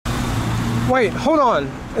Wait, hold on.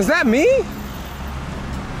 Is that me?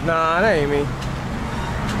 Nah, that ain't me.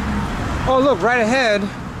 Oh, look, right ahead,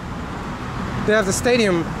 they have the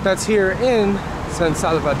stadium that's here in San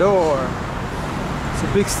Salvador. It's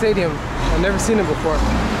a big stadium. I've never seen it before.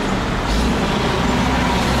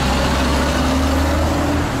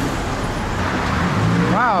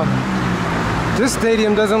 Wow. This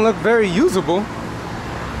stadium doesn't look very usable.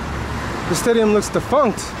 The stadium looks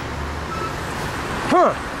defunct.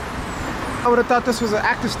 Huh. I would have thought this was an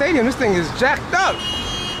active stadium. This thing is jacked up.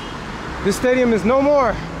 This stadium is no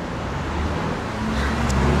more.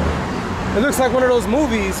 It looks like one of those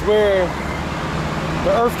movies where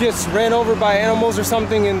the earth gets ran over by animals or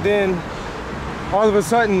something, and then all of a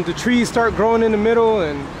sudden the trees start growing in the middle,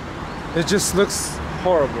 and it just looks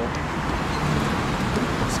horrible.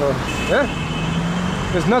 So, yeah,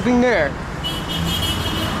 there's nothing there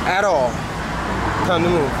at all. Time to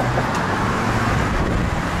move.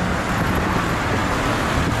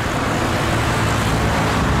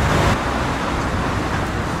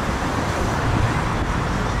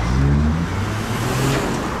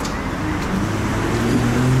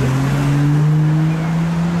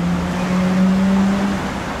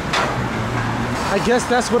 I guess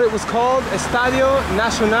that's what it was called, Estadio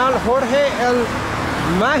Nacional Jorge El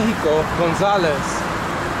Mágico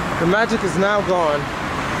González. The magic is now gone.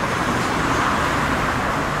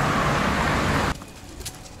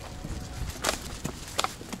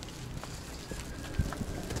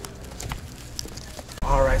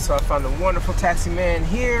 Alright, so I found a wonderful taxi man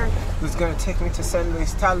here who's gonna take me to San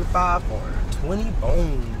Luis Talpa for 20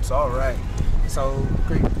 bones. Alright. So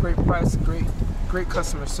great price, great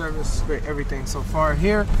customer service, great everything so far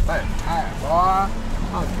here. I'm tired, boy.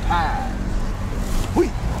 I'm tired.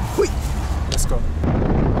 Whee, whee. Let's go.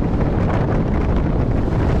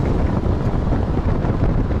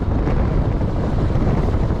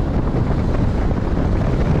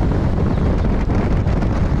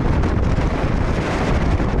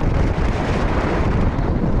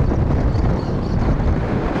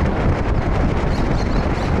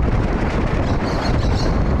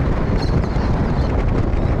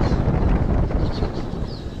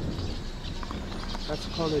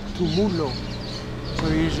 Call it tumulo. So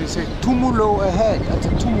they usually say tumulo ahead. That's a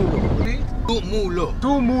tumulo. Tumulo.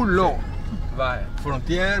 Tumulo. Vai.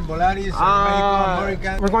 Frontier, Volaris, Mexico,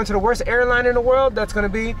 American. We're going to the worst airline in the world. That's going to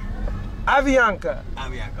be Avianca.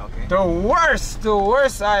 Avianca, okay. The worst.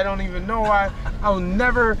 I don't even know why. I'll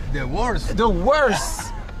never. The worst. The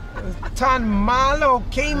worst. Tan malo,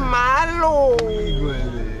 que malo.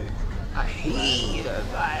 I hate it.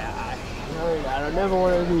 I don't never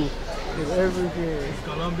want to do. It's everything. It's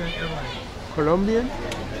Colombian Airlines. Colombian?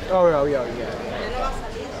 Oh, yeah.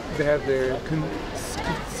 They have their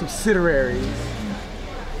subsidiaries.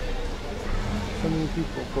 So many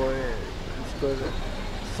people going in. Let's go to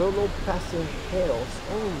solo pasajeros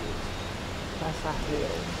only.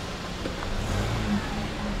 Pasajeros.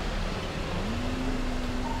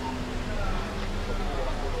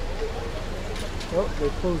 Oh, they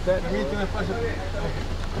closed that door.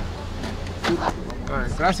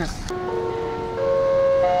 Alright, gracias.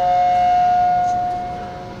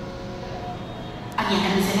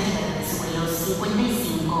 Avianca reserva de su vuelo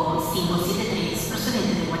 55573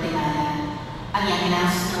 procedente de Guatemala. Avianca now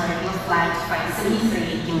start your flight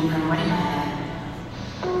 573 coming from Guatemala.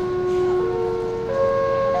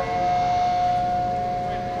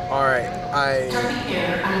 Alright, Turkic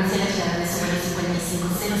Air anuncia la llegada de su vuelo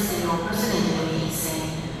 5500 procedente de Belice.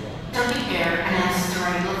 Turkic Air announced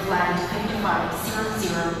arrival flight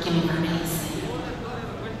 5500 coming from Belize.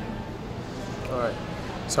 Alright,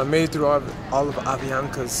 so I made it through all of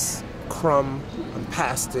Avianca's crumb. I'm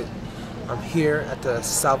past it. I'm here at the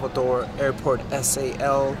Salvador Airport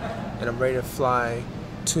SAL, and I'm ready to fly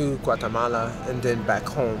to Guatemala and then back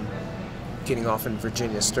home, getting off in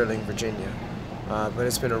Virginia, Sterling, Virginia. But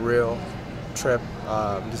it's been a real trip.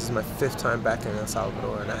 This is my 5th time back in El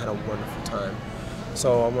Salvador, and I had a wonderful time.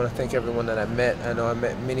 So I want to thank everyone that I met. I know I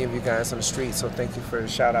met many of you guys on the street, so thank you for the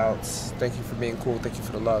shout outs. Thank you for being cool. Thank you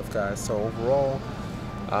for the love, guys. So overall,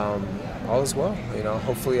 all is well. You know,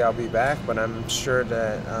 hopefully I'll be back, but I'm sure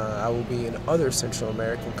that I will be in other Central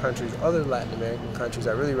American countries, other Latin American countries.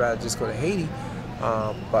 I'd really rather just go to Haiti,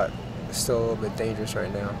 but it's still a little bit dangerous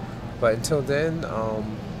right now. But until then,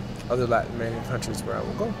 other Latin American countries where I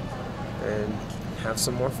will go and have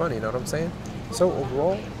some more fun, you know what I'm saying? So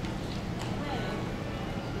overall,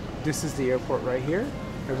 this is the airport right here.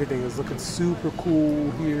 Everything is looking super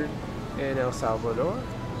cool here in El Salvador.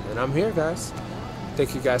 And I'm here, guys.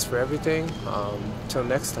 Thank you guys for everything. Till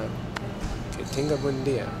next time. Que tenga buen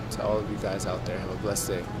día to all of you guys out there. Have a blessed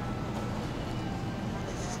day.